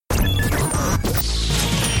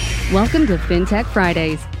Welcome to FinTech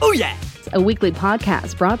Fridays. Oh yeah! A weekly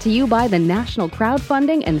podcast brought to you by the National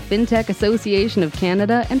Crowdfunding and FinTech Association of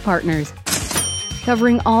Canada and partners.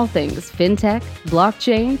 Covering all things FinTech,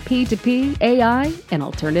 blockchain, P2P, AI, and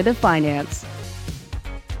alternative finance.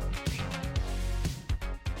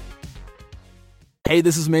 Hey,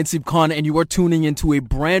 this is Mansib Khan, and you are tuning into a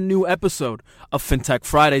brand new episode of FinTech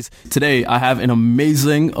Fridays. Today, I have an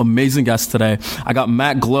amazing guest today. I got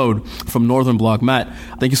Matt Glode from Northern Block. Matt,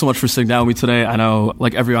 thank you so much for sitting down with me today. I know,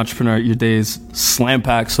 like every entrepreneur, your day is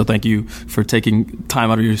slam-packed, so thank you for taking time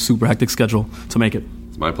out of your super hectic schedule to make it.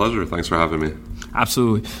 It's my pleasure. Thanks for having me.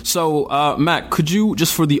 Absolutely. So, Matt, could you,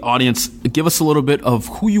 just for the audience, give us a little bit of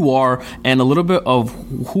who you are and a little bit of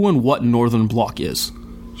who and what Northern Block is?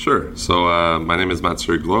 Sure. So my name is Matt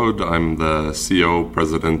Glode. I'm the CEO,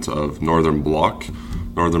 president of Northern Block.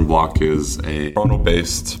 Northern Block is a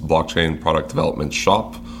Toronto-based blockchain product development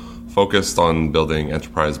shop focused on building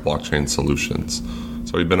enterprise blockchain solutions.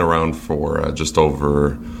 So we've been around for just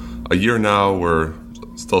over a year now. We're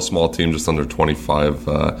still a small team, just under 25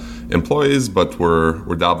 employees, but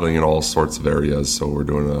we're dabbling in all sorts of areas. So we're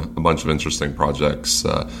doing a bunch of interesting projects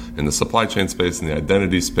in the supply chain space, in the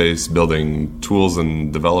identity space, building tools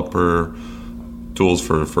and developer tools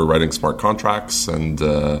for writing smart contracts, and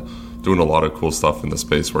doing a lot of cool stuff in the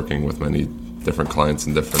space, working with many different clients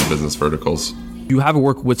in different business verticals. You have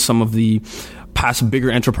worked with some of the past bigger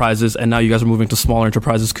enterprises, and now you guys are moving to smaller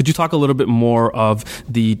enterprises. Could you talk a little bit more of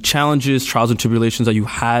the challenges, trials, and tribulations that you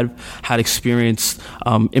had experienced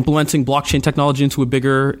implementing blockchain technology into a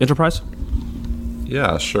bigger enterprise?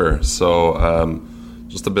 Yeah, sure. So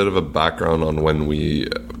just a bit of a background on when we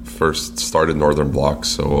first started Northern Block.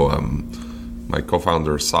 So my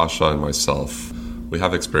co-founder, Sasha, and myself, we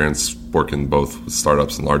have experience working both with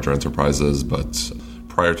startups and larger enterprises, but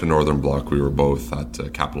prior to Northern Block, we were both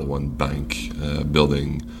at Capital One Bank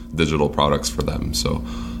building digital products for them. So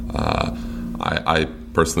I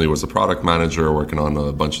personally was a product manager working on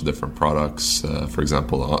a bunch of different products. For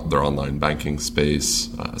example, their online banking space,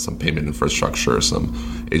 some payment infrastructure,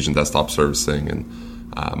 some agent desktop servicing. And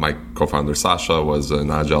my co-founder, Sasha, was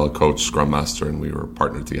an Agile coach, Scrum Master, and we were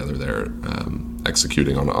partnered together there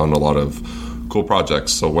executing on a lot of cool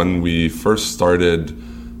projects. So when we first started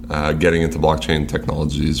getting into blockchain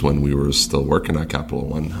technologies, when we were still working at Capital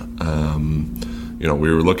One, we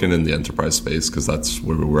were looking in the enterprise space because that's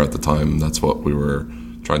where we were at the time. That's what we were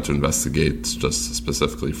trying to investigate, just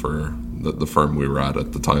specifically for the firm we were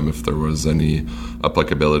at the time, if there was any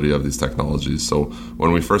applicability of these technologies. So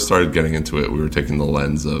when we first started getting into it, we were taking the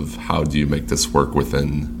lens of how do you make this work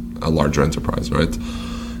within a larger enterprise, right?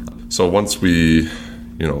 So once we,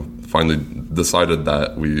 finally decided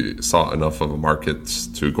that we saw enough of a market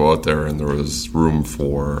to go out there and there was room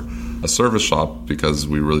for a service shop, because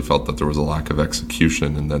we really felt that there was a lack of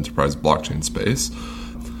execution in the enterprise blockchain space.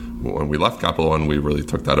 When we left Capital One, we really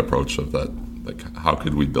took that approach of that, like, how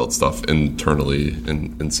could we build stuff internally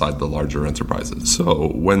inside the larger enterprises? So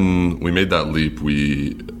when we made that leap,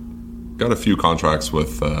 we got a few contracts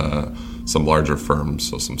with some larger firms,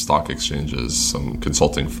 so some stock exchanges, some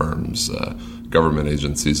consulting firms, government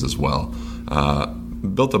agencies as well.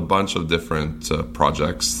 Built a bunch of different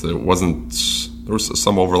projects. There was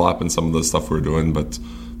some overlap in some of the stuff we were doing, but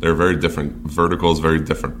they're very different verticals, very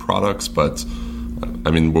different products. But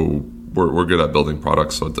I mean, we're good at building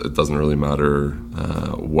products, so it doesn't really matter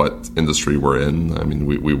what industry we're in. I mean,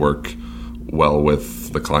 we work well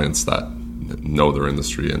with the clients that know their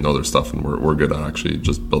industry and know their stuff, and we're good at actually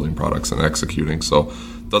just building products and executing. So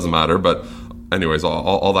it doesn't matter. But anyways,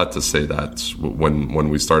 all that to say that when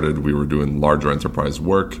we started, we were doing larger enterprise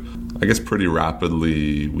work. I guess pretty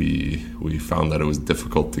rapidly we found that it was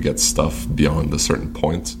difficult to get stuff beyond a certain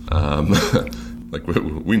point. Like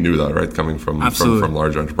we knew that, right? Coming from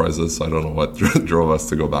large enterprises. So I don't know what drove us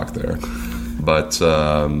to go back there. But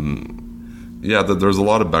there's a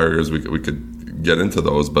lot of barriers we could get into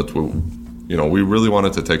those, but we really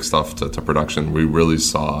wanted to take stuff to production. We really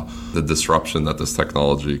saw the disruption that this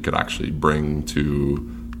technology could actually bring to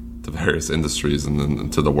various industries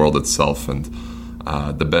and to the world itself, and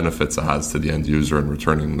the benefits it has to the end user in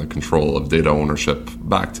returning the control of data ownership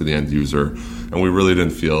back to the end user. And we really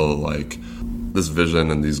didn't feel like this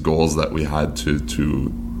vision and these goals that we had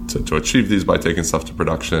to achieve these by taking stuff to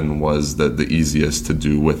production was the easiest to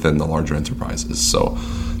do within the larger enterprises. So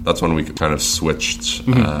that's when we kind of switched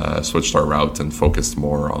our route and focused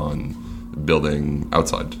more on building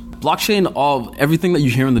outside. Blockchain, everything that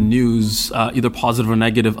you hear in the news, either positive or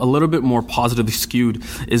negative, a little bit more positively skewed,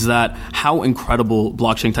 is that how incredible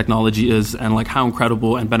blockchain technology is, and like how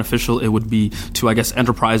incredible and beneficial it would be to, I guess,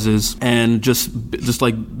 enterprises and just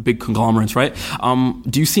like big conglomerates, right?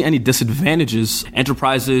 Do you see any disadvantages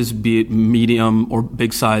enterprises, be it medium or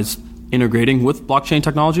big size, integrating with blockchain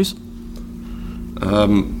technologies?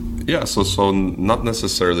 Yeah, so not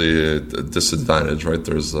necessarily a disadvantage, right?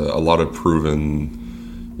 There's a lot of proven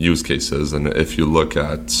use cases, and if you look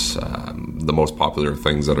at the most popular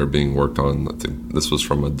things that are being worked on, I think this was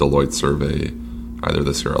from a Deloitte survey either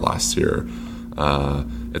this year or last year,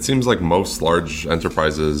 it seems like most large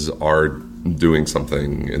enterprises are doing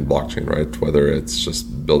something in blockchain, right? Whether it's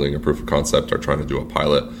just building a proof of concept or trying to do a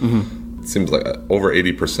pilot. It seems like over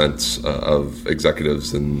 80% of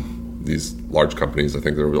executives in these large companies, I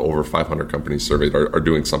think there were over 500 companies surveyed, are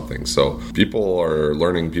doing something. So people are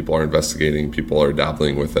learning, people are investigating, people are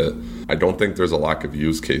dabbling with it. I don't think there's a lack of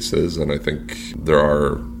use cases, and I think there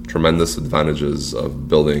are tremendous advantages of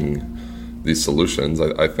building these solutions.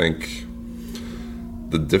 I think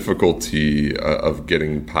the difficulty of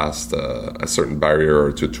getting past a certain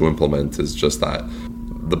barrier to implement is just that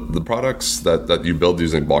the products that you build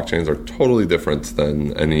using blockchains are totally different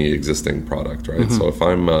than any existing product, right? So if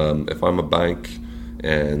I'm a bank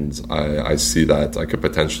and I see that I could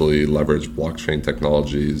potentially leverage blockchain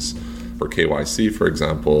technologies for KYC, for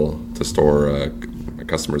example, to store a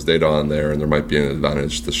customer's data on there, and there might be an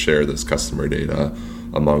advantage to share this customer data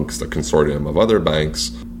amongst a consortium of other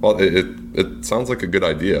banks. Well, it sounds like a good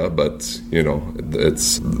idea, but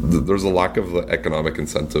there's a lack of economic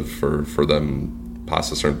incentive for them past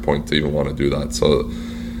a certain point to even want to do that. So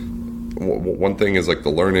one thing is like the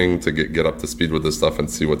learning to get up to speed with this stuff and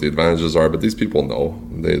see what the advantages are. But these people know,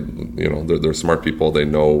 they're smart people. They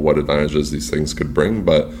know what advantages these things could bring,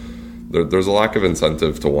 but there's a lack of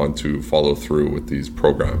incentive to want to follow through with these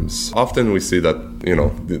programs. Often we see that,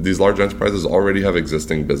 these large enterprises already have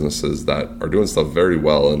existing businesses that are doing stuff very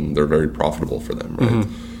well and they're very profitable for them, right?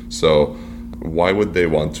 So why would they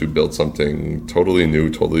want to build something totally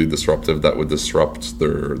new, totally disruptive that would disrupt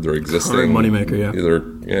their existing current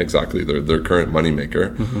moneymaker? Exactly, their current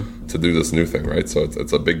moneymaker to do this new thing, right? So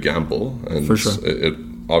it's a big gamble, and for sure. It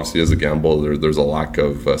obviously is a gamble. There's a lack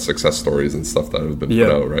of success stories and stuff that have been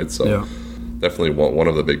put out, right? So definitely one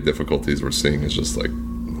of the big difficulties we're seeing is just like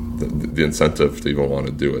the incentive to even want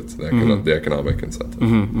to do it, the economic incentive.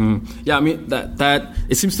 Yeah, I mean that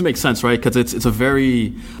it seems to make sense, right? Because it's a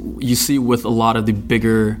very, you see with a lot of the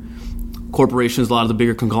bigger corporations, a lot of the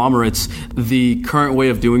bigger conglomerates, the current way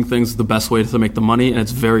of doing things is the best way to make the money, and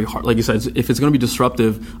it's very hard. Like you said, if it's going to be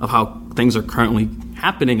disruptive of how things are currently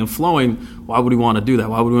happening and flowing, why would we want to do that?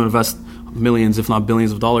 Why would we invest millions, if not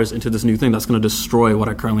billions of dollars into this new thing that's going to destroy what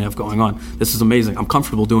I currently have going on? This is amazing. I'm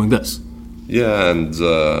comfortable doing this. Yeah, and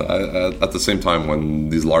at the same time, when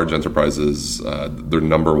these large enterprises, their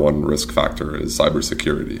number one risk factor is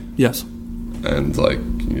cybersecurity. Yes. And like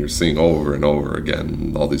you're seeing over and over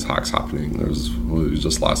again, all these hacks happening. It was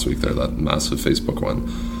just last week there, that massive Facebook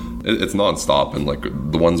one. It's nonstop, and like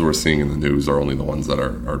the ones we're seeing in the news are only the ones that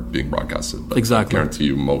are being broadcasted. But exactly. I guarantee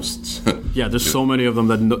you most. Yeah, there's so many of them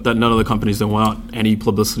that none of the companies don't want any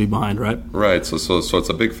publicity behind, right? Right. So it's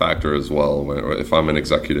a big factor as well. If I'm an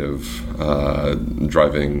executive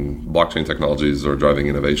driving blockchain technologies or driving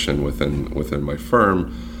innovation within my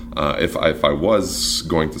firm, if I was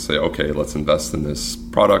going to say, okay, let's invest in this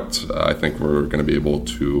product, I think we're going to be able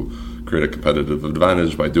to create a competitive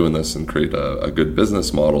advantage by doing this and create a good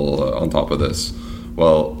business model on top of this.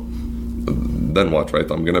 Well, then what, right?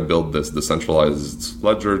 I'm going to build this decentralized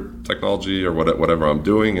ledger technology or whatever I'm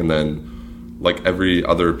doing, and then like every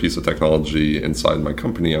other piece of technology inside my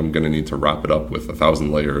company, I'm going to need to wrap it up with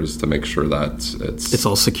 1,000 layers to make sure that it's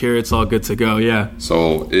all secure, it's all good to go. Yeah.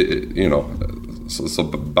 So So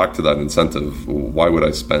back to that incentive, why would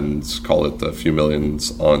I spend, call it a few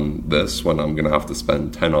millions on this when I'm going to have to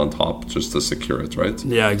spend 10 on top just to secure it, right?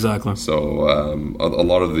 Yeah, exactly. So a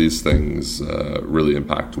lot of these things really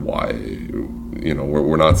impact why,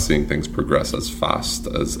 we're not seeing things progress as fast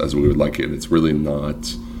as we would like it. It's really not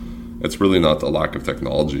the lack of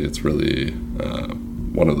technology. It's really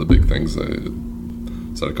one of the big things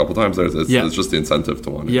said a couple times there. It's just the incentive to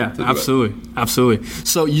want to do absolutely.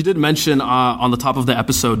 So you did mention on the top of the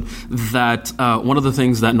episode that one of the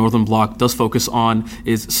things that Northern Block does focus on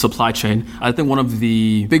is supply chain. I think one of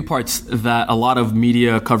the big parts that a lot of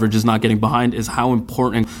media coverage is not getting behind is how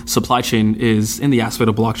important supply chain is in the aspect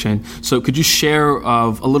of blockchain. So could you share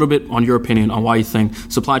a little bit on your opinion on why you think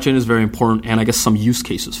supply chain is very important and I guess some use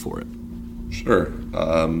cases for it? Sure.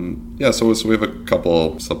 So we have a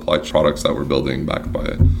couple supply products that we're building backed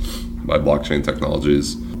by blockchain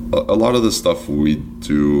technologies. A lot of the stuff we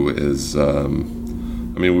do is,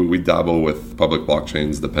 we dabble with public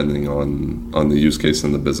blockchains depending on the use case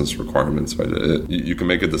and the business requirements, right? You can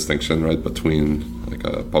make a distinction, right, between like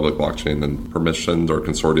a public blockchain and permissioned or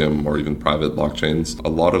consortium or even private blockchains. A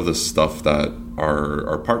lot of the stuff that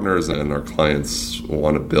our partners and our clients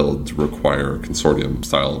want to build require consortium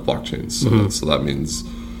style of blockchains. So that means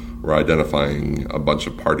we're identifying a bunch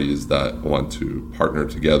of parties that want to partner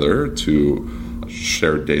together to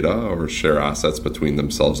share data or share assets between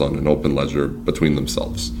themselves on an open ledger between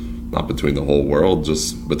themselves, not between the whole world,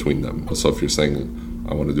 just between them. So if you're saying,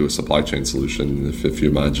 I want to do a supply chain solution, if you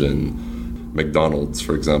imagine McDonald's,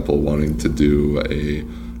 for example, wanting to do a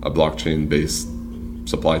blockchain-based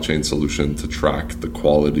supply chain solution to track the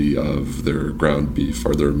quality of their ground beef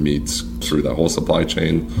or their meats through that whole supply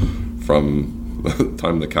chain from the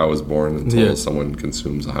time the cow is born until someone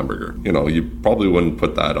consumes a hamburger. You probably wouldn't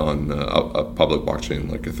put that on a public blockchain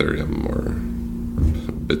like Ethereum or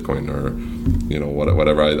Bitcoin or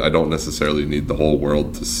whatever. I don't necessarily need the whole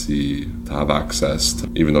world to have access to,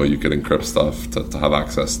 even though you could encrypt stuff, to have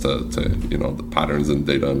access to the patterns and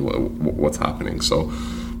data and what's happening. So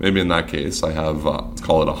maybe in that case, I have, let's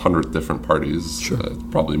call it 100 different parties,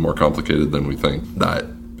 probably more complicated than we think, that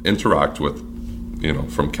interact with,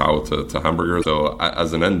 from cow to hamburger. So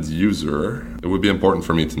as an end user, it would be important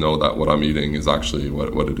for me to know that what I'm eating is actually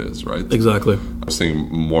what it is, right? Exactly. I'm seeing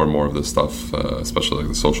more and more of this stuff, especially like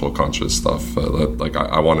the social conscious stuff.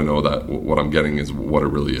 I want to know that what I'm getting is what it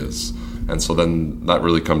really is. And so then that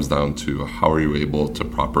really comes down to how are you able to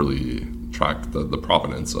properly track the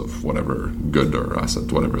provenance of whatever good or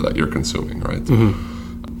asset, whatever that you're consuming, right? Mm-hmm.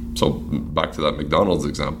 So back to that McDonald's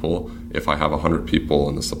example, if I have 100 people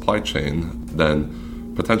in the supply chain,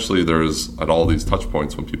 then potentially there's at all these touch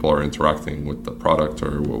points when people are interacting with the product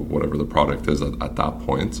or whatever the product is at that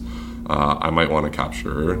point, I might want to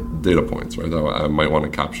capture data points, right? I might want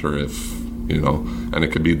to capture and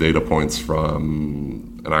it could be data points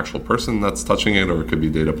from an actual person that's touching it, or it could be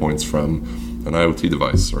data points from an IoT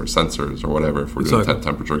device or sensors or whatever, if we're doing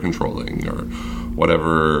temperature controlling or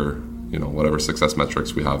whatever success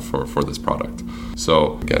metrics we have for this product.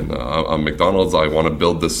 So again, on McDonald's, I want to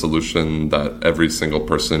build this solution that every single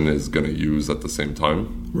person is going to use at the same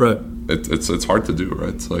time. Right. It's hard to do,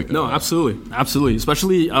 right? No, absolutely.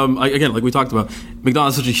 Especially again, like we talked about,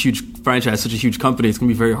 McDonald's is such a huge franchise, such a huge company. It's going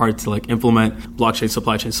to be very hard to implement blockchain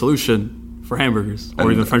supply chain solution for hamburgers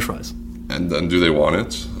or even French fries. And do they want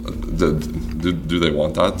it? Do they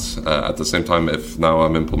want that? At the same time, if now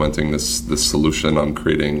I'm implementing this solution, I'm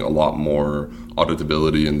creating a lot more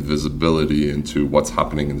auditability and visibility into what's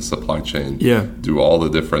happening in the supply chain. Yeah. Do all the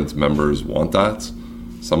different members want that?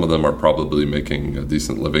 Some of them are probably making a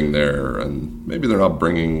decent living there, and maybe they're not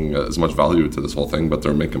bringing as much value to this whole thing, but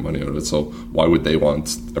they're making money out of it. So why would they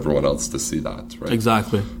want everyone else to see that, right?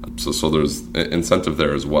 Exactly. So there's incentive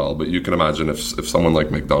there as well. But you can imagine if someone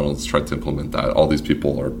like McDonald's tried to implement that, all these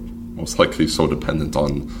people are most likely so dependent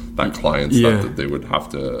on that client that they would have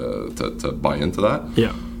to buy into that.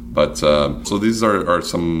 Yeah. But so these are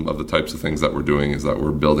some of the types of things that we're doing, is that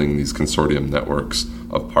we're building these consortium networks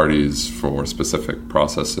of parties for specific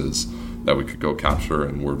processes that we could go capture,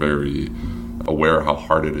 and we're very aware how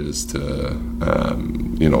hard it is to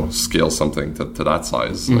scale something to that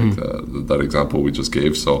size, like that example we just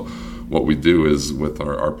gave. So what we do is, with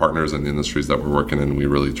our partners in the industries that we're working in, we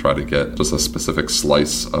really try to get just a specific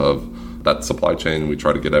slice of that supply chain. We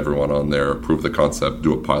try to get everyone on there, prove the concept,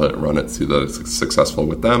 do a pilot, run it, see that it's successful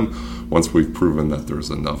with them. Once we've proven that there's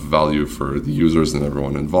enough value for the users and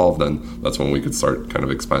everyone involved, then that's when we could start kind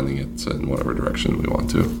of expanding it in whatever direction we want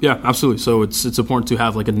to. Yeah, absolutely. So it's important to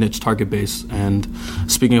have a niche target base. And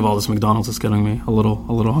speaking of all this, McDonald's is getting me a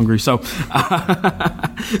little hungry. So,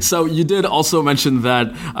 so you did also mention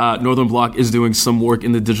that Northern Block is doing some work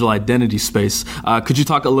in the digital identity space. Could you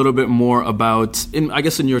talk a little bit more about, in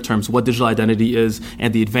your terms, what digital identity is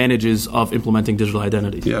and the advantages of implementing digital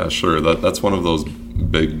identity? Yeah, sure. That's one of those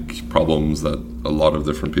big problems that a lot of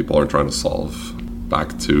different people are trying to solve.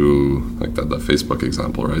 Back to the Facebook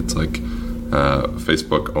example, right? It's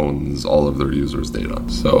Facebook owns all of their users' data,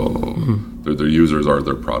 so their users are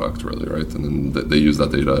their product, really, right? And then they use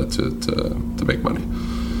that data to make money.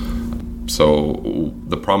 So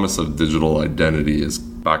the promise of digital identity is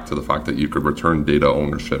back to the fact that you could return data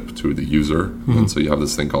ownership to the user. And so you have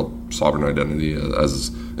this thing called sovereign identity. As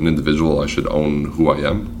an individual, I should own who I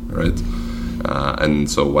am, right? And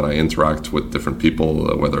so when I interact with different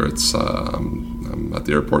people, whether it's I'm at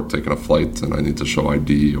the airport taking a flight and I need to show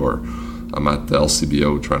ID, or I'm at the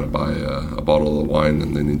LCBO trying to buy a bottle of wine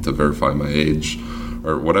and they need to verify my age,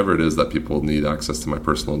 or whatever it is that people need access to my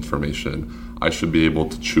personal information, I should be able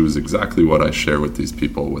to choose exactly what I share with these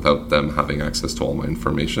people without them having access to all my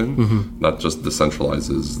information. That just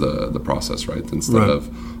decentralizes the process, right? Instead of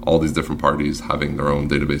all these different parties having their own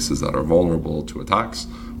databases that are vulnerable to attacks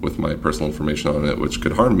with my personal information on it, which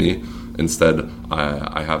could harm me. Instead,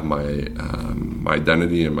 I have my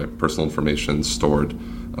identity and my personal information stored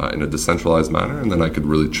in a decentralized manner, and then I could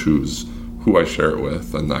really choose who I share it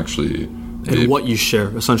with and actually... And what you share,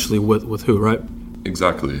 essentially, with who, right?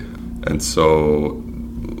 Exactly. And so,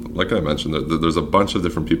 like I mentioned, there's a bunch of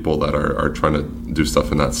different people that are trying to do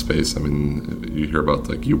stuff in that space. I mean, you hear about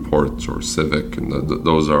like Uport or Civic, and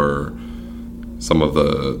those are some of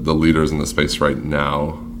the leaders in the space right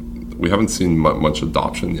now. We haven't seen much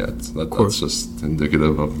adoption yet. That's just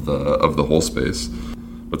indicative of the whole space.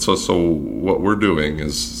 But so what we're doing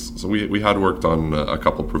is, so we had worked on a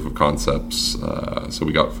couple proof of concepts, so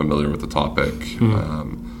we got familiar with the topic,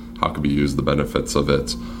 how could we use the benefits of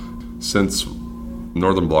it. Since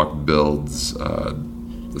Northern Block builds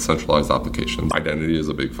decentralized applications, identity is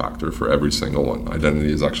a big factor for every single one.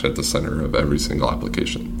 Identity is actually at the center of every single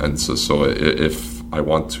application. And so if I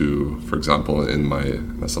want to, for example, in my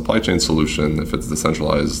supply chain solution, if it's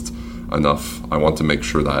decentralized enough, I want to make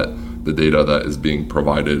sure that the data that is being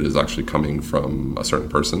provided is actually coming from a certain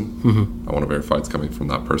person. I want to verify it's coming from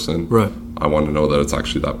that person. Right. I want to know that it's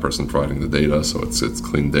actually that person providing the data, so it's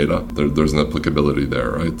clean data. There's an applicability there,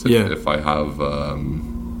 right? If I have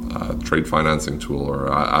a trade financing tool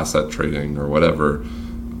or asset trading or whatever,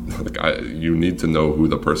 you need to know who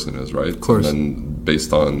the person is, right? Of course. And then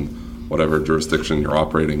based on whatever jurisdiction you're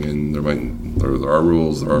operating in, there are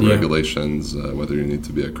rules, there are regulations, whether you need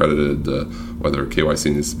to be accredited, whether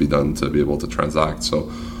KYC needs to be done to be able to transact.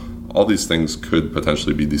 So all these things could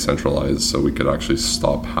potentially be decentralized, so we could actually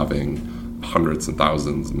stop having hundreds and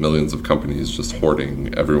thousands, millions of companies just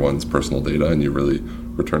hoarding everyone's personal data, and you really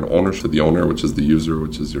return ownership to the owner, which is the user,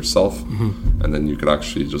 which is yourself. And then you could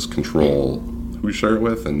actually just control who you share it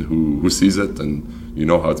with and who sees it, and you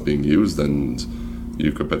know how it's being used, and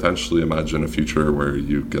you could potentially imagine a future where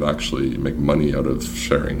you could actually make money out of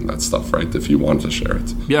sharing that stuff, right? If you want to share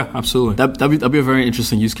it. Yeah, absolutely. That'd be a very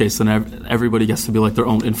interesting use case. Then everybody gets to be like their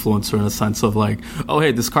own influencer in a sense of like, oh,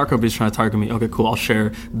 hey, this car company is trying to target me. Okay, cool. I'll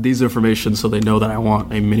share these information so they know that I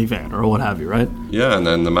want a minivan or what have you, right? Yeah, and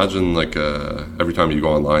then imagine like every time you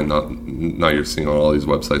go online, now you're seeing on all these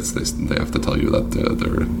websites, they have to tell you that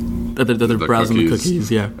they're browsing the cookies,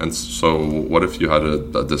 yeah. And so what if you had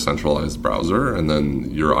a decentralized browser and then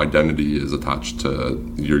your identity is attached to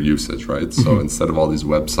your usage, right? So instead of all these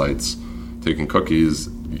websites taking cookies,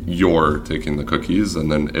 you're taking the cookies, and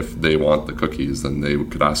then if they want the cookies, then they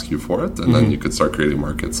could ask you for it, and then you could start creating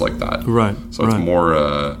markets like that. Right. So it's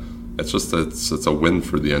more, it's a win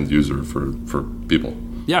for the end user, for people.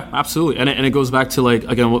 Yeah, absolutely. And it goes back to, like,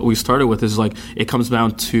 again, what we started with is, like, it comes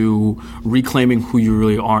down to reclaiming who you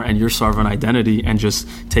really are and your sovereign identity and just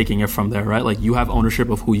taking it from there, right? Like, you have ownership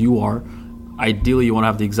of who you are. Ideally, you want to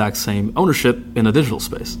have the exact same ownership in a digital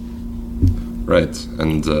space. Right.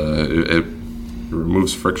 And it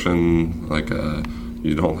removes friction, like...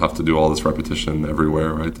 you don't have to do all this repetition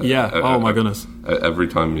everywhere, right? Yeah. Oh, my goodness. Every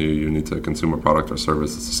time you need to consume a product or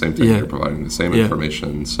service, it's the same thing. You're providing the same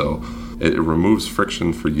information. So it removes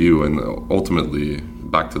friction for you. And ultimately,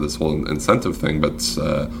 back to this whole incentive thing, but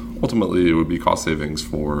ultimately it would be cost savings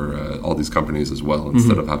for all these companies as well.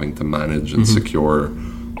 Instead of having to manage and secure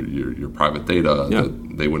your private data,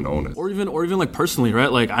 they wouldn't own it. Or even like personally,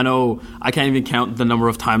 right? Like, I know I can't even count the number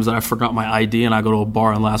of times that I forgot my ID and I go to a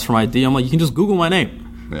bar and ask for my ID. I'm like, you can just Google my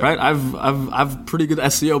name, right? I've pretty good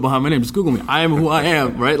SEO behind my name. Just Google me. I am who I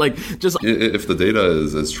am, right? Like, just if the data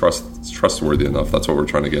is trustworthy enough, that's what we're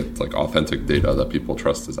trying to get. Like, authentic data that people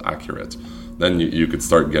trust is accurate. Then you could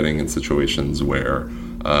start getting in situations where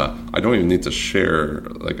I don't even need to share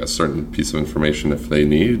like a certain piece of information if they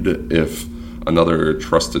need. If another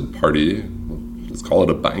trusted party, let's call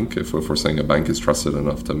it a bank, if we're saying a bank is trusted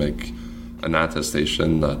enough to make an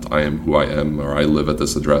attestation that I am who I am, or I live at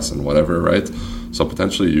this address and whatever, right? So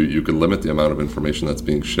potentially you could limit the amount of information that's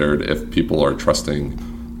being shared if people are trusting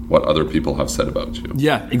what other people have said about you.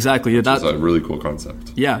 Yeah, exactly. That's a really cool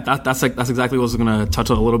concept. Yeah, that's exactly what I was going to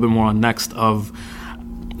touch on a little bit more on next. Of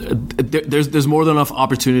there's more than enough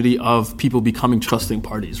opportunity of people becoming trusting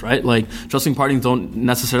parties, right? Like, trusting parties don't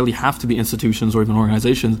necessarily have to be institutions or even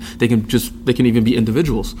organizations. They can even be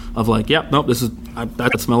individuals of like, yeah, nope,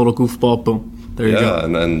 that's my little goofball, boom, there you go. Yeah,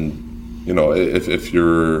 and then, you know, if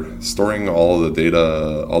you're storing all of the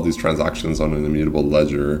data, all these transactions on an immutable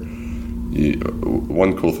ledger,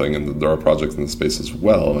 one cool thing, and there are projects in the space as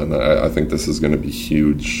well, and I think this is going to be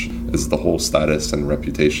huge, is the whole status and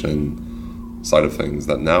reputation side of things,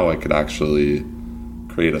 that now I could actually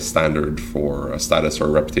create a standard for a status or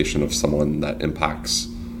a reputation of someone that impacts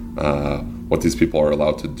what these people are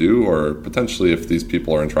allowed to do, or potentially if these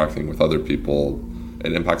people are interacting with other people,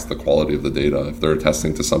 it impacts the quality of the data. If they're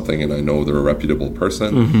attesting to something and I know they're a reputable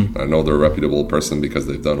person, I know they're a reputable person because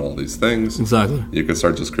they've done all these things. Exactly. You can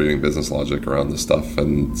start just creating business logic around this stuff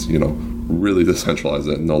and, really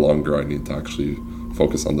decentralize it. No longer I need to actually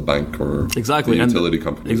focus on the bank or the utility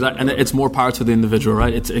company. Exactly. And it's more power to the individual,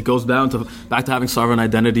 right? It goes back to having sovereign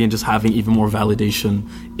identity and just having even more validation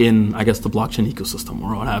in, I guess, the blockchain ecosystem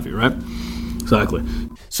or what have you, right? Exactly.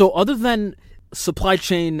 So other than supply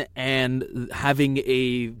chain and having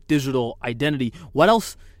a digital identity, what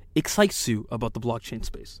else excites you about the blockchain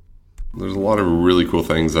space? There's a lot of really cool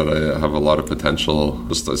things that I have a lot of potential.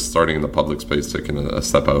 Just starting in the public space, taking a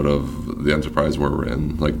step out of the enterprise where we're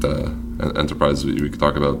in, like the enterprise, we could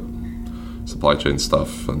talk about supply chain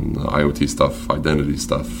stuff and IoT stuff, identity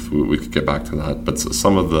stuff. We could get back to that. But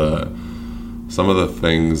some of the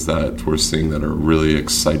things that we're seeing that are really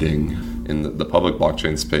exciting in the public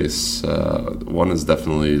blockchain space, one is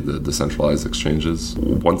definitely the decentralized exchanges.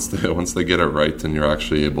 Once they get it right and you're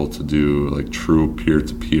actually able to do like true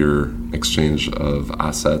peer-to-peer exchange of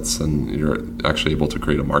assets and you're actually able to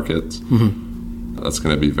create a market, that's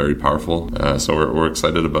going to be very powerful. So we're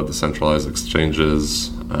excited about decentralized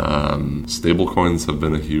exchanges. Stablecoins have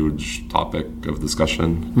been a huge topic of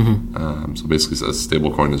discussion. So basically a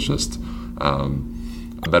stablecoin is just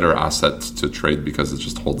a better asset to trade because it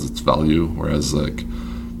just holds its value, whereas like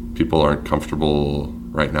people aren't comfortable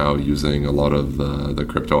right now using a lot of the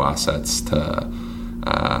crypto assets to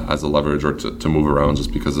as a leverage or to move around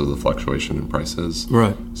just because of the fluctuation in prices.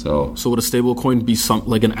 Right. So would a stable coin be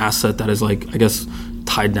like an asset that is like, I guess,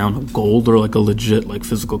 tied down to gold or like a legit like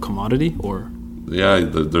physical commodity? Or yeah,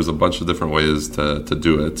 there's a bunch of different ways to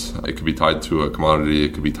do it. It could be tied to a commodity.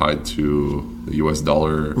 It could be tied to the US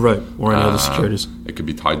dollar. Right, or any other securities. It could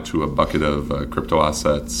be tied to a bucket of crypto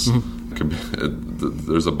assets. It could be,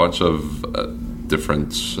 there's a bunch of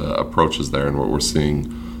different approaches there, and we're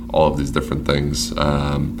seeing all of these different things.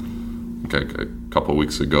 A couple of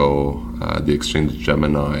weeks ago, the exchange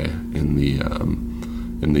Gemini in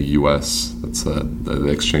the U.S. That's the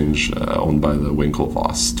exchange owned by the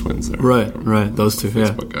Winklevoss twins. There, right, those two,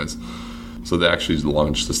 Facebook guys. So they actually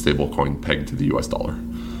launched a stablecoin pegged to the U.S. dollar.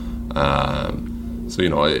 So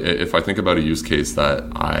if I think about a use case that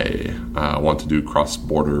I want to do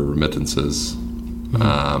cross-border remittances,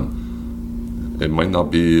 it might not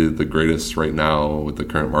be the greatest right now with the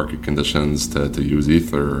current market conditions to use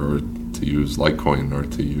Ether or to use Litecoin or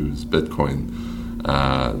to use Bitcoin.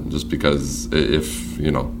 Just because if,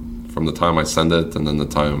 from the time I send it and then the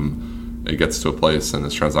time it gets to a place and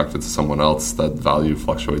it's transacted to someone else, that value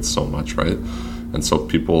fluctuates so much, right? And so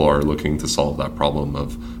people are looking to solve that problem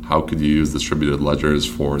of how could you use distributed ledgers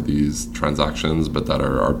for these transactions, but that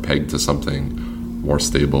are pegged to something more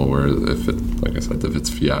stable, where if it's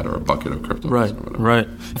fiat or a bucket of crypto. Right.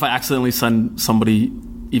 If I accidentally send somebody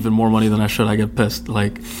even more money than I should, I get pissed.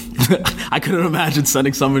 Like, I couldn't imagine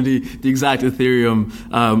sending somebody the exact Ethereum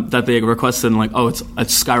that they requested, and like, it's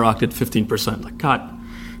skyrocketed 15%. Like, God,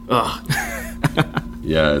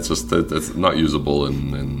 Yeah, it's just it's not usable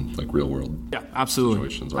in like real world. Yeah, absolutely.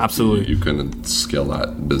 Situations. Absolutely, you couldn't scale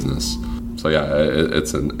that business. So yeah,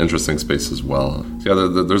 it's an interesting space as well. So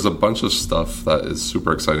yeah, there's a bunch of stuff that is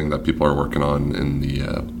super exciting that people are working on in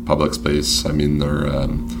the public space. I mean, they're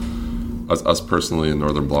us personally in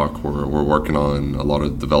Northern Block, we're working on a lot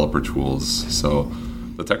of developer tools. So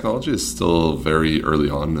the technology is still very early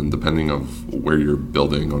on, and depending on where you're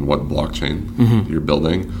building, on what blockchain you're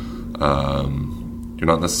building, you're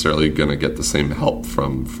not necessarily going to get the same help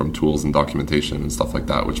from tools and documentation and stuff like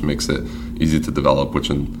that, which makes it easy to develop, which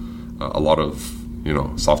in a lot of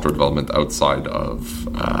software development outside of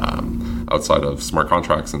smart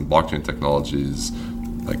contracts and blockchain technologies,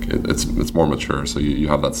 like it's more mature. So you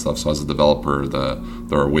have that stuff. So as a developer,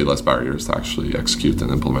 there are way less barriers to actually execute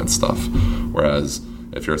and implement stuff. Whereas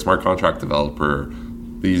if you're a smart contract developer,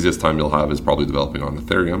 the easiest time you'll have is probably developing on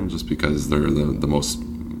Ethereum, just because they're the most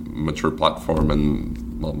mature platform and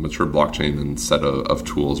mature blockchain and set of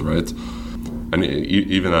tools, right? And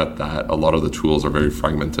even at that, a lot of the tools are very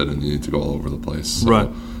fragmented and you need to go all over the place. So, right.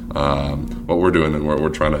 What we're doing, and we're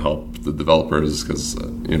trying to help the developers, because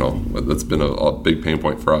that's been a big pain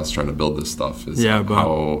point for us trying to build this stuff, is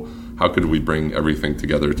how how could we bring everything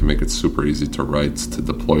together to make it super easy to write, to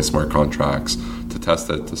deploy smart contracts, to test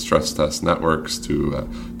it, to stress test networks, to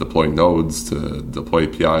deploy nodes, to deploy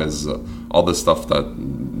APIs, all this stuff that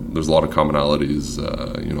there's a lot of commonalities,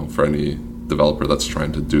 for any developer that's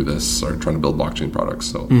trying to do this or trying to build blockchain products.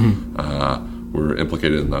 So we're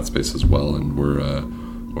implicated in that space as well, and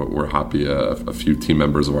we're happy. A few team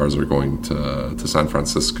members of ours are going to San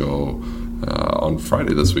Francisco on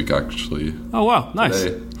Friday this week, actually. Oh wow, nice.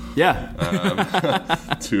 Today, yeah.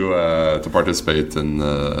 To participate in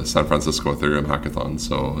the San Francisco Ethereum Hackathon.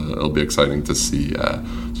 So it'll be exciting to see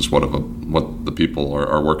just what the people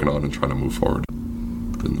are working on and trying to move forward.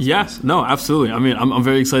 Yes, no, absolutely. I mean, I'm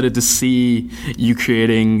very excited to see you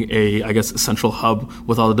creating a central hub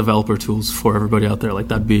with all the developer tools for everybody out there. Like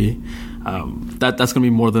that'd be that's going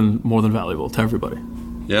to be more than valuable to everybody.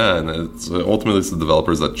 Yeah, and ultimately it's the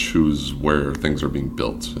developers that choose where things are being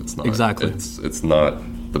built. It's not exactly. It's not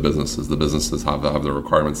the businesses. The businesses have the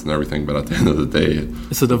requirements and everything, but at the end of the day,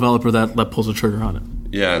 it's the developer that pulls the trigger on it.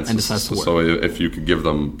 Yeah, and decides to work. So if you could give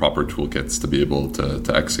them proper toolkits to be able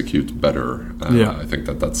to execute better, I think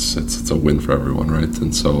it's a win for everyone, right?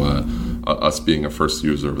 And so us being a first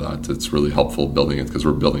user of that, it's really helpful building it because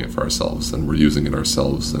we're building it for ourselves and we're using it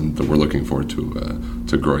ourselves, and we're looking forward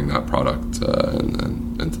to growing that product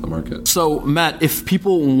and into the market. So Matt, if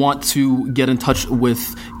people want to get in touch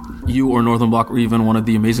with you or Northern Block or even one of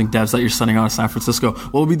the amazing devs that you're sending out of San Francisco,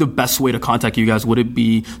 what would be the best way to contact you guys? Would it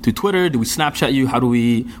be through Twitter? Do we Snapchat you? What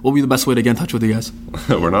would be the best way to get in touch with you guys?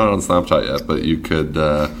 We're not on Snapchat yet, but you could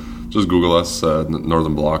just Google us,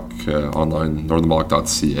 Northern Block online,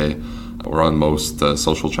 northernblock.ca. We're on most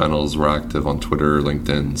social channels. We're active on Twitter,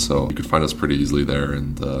 LinkedIn, so you could find us pretty easily there.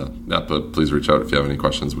 And but please reach out if you have any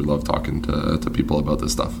questions. We love talking to people about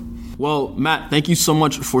this stuff. Well, Matt, thank you so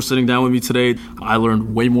much for sitting down with me today. I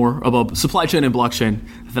learned way more about supply chain and blockchain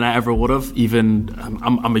than I ever would have. Even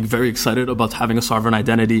I'm very excited about having a sovereign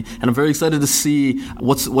identity, and I'm very excited to see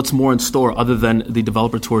what's more in store other than the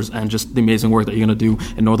developer tours and just the amazing work that you're going to do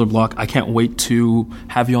in Northern Block. I can't wait to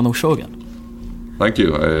have you on the show again. Thank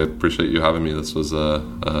you. I appreciate you having me. This was a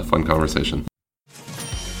fun conversation.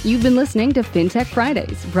 You've been listening to FinTech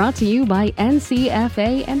Fridays, brought to you by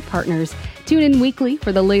NCFA and Partners. Tune in weekly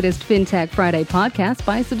for the latest FinTech Friday podcast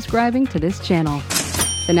by subscribing to this channel.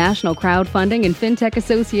 The National Crowdfunding and FinTech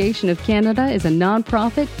Association of Canada is a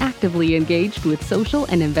nonprofit actively engaged with social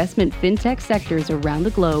and investment FinTech sectors around the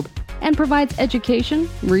globe and provides education,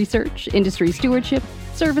 research, industry stewardship,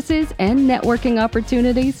 services, and networking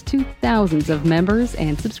opportunities to thousands of members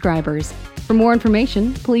and subscribers. For more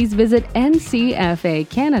information, please visit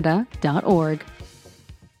ncfacanada.org.